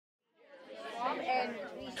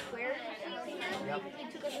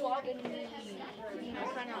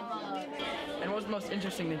And what was the most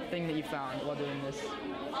interesting thing that you found while doing this?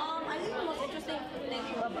 I think the most interesting thing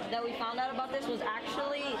that we found out about this was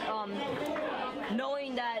actually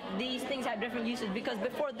knowing that these things have different uses. Because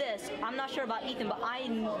before this, I'm not sure about Ethan, but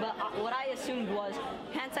what I assumed was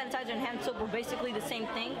hand sanitizer and hand soap were basically the same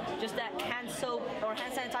thing, just that hand soap or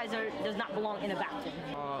hand sanitizer does not belong in a bathroom.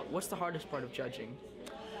 What's the hardest part of judging?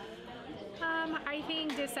 I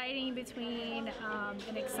think deciding between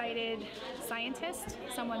an excited scientist,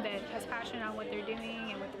 someone that has passion on what they're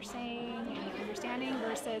doing and what they're saying and understanding,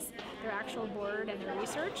 versus their actual board and their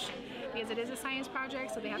research, because it is a science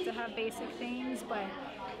project, so they have to have basic things. But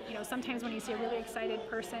you know, sometimes when you see a really excited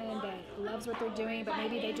person that loves what they're doing, but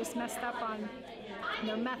maybe they just messed up on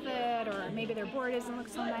their method, or maybe their board doesn't look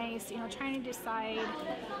so nice, you know, trying to decide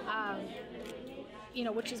you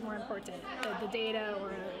know, which is more important, the data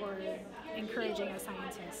or encouraging a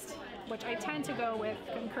scientist, which I tend to go with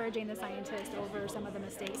encouraging the scientist over some of the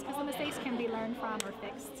mistakes, because the mistakes can be learned from or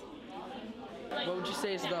fixed. What would you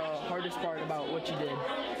say is the hardest part about what you did?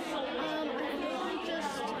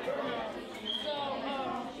 Just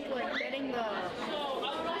like getting the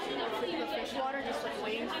fish water, just like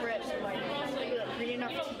waiting for it to like green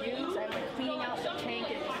enough to use, and like cleaning out the tank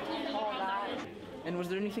and all that. And was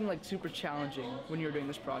there anything like super challenging when you were doing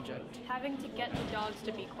this project? Having to get the dogs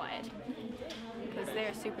to be quiet, because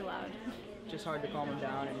they're super loud. Just hard to calm them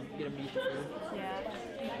down and get them to eat the food? Yeah.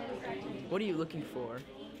 What are you looking for?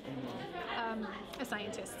 A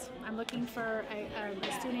scientist. I'm looking for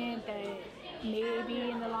a student that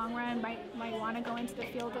maybe in the long run might want to go into the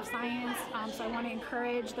field of science. So I want to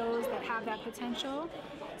encourage those that have that potential.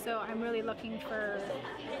 So I'm really looking for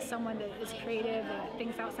someone that is creative, that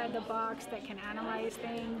thinks outside the box, that can analyze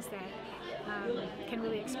things, that can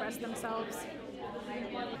really express themselves.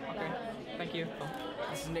 Okay, thank you.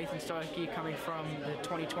 This is Nathan Stoecki coming from the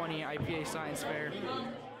 2020 IPA Science Fair.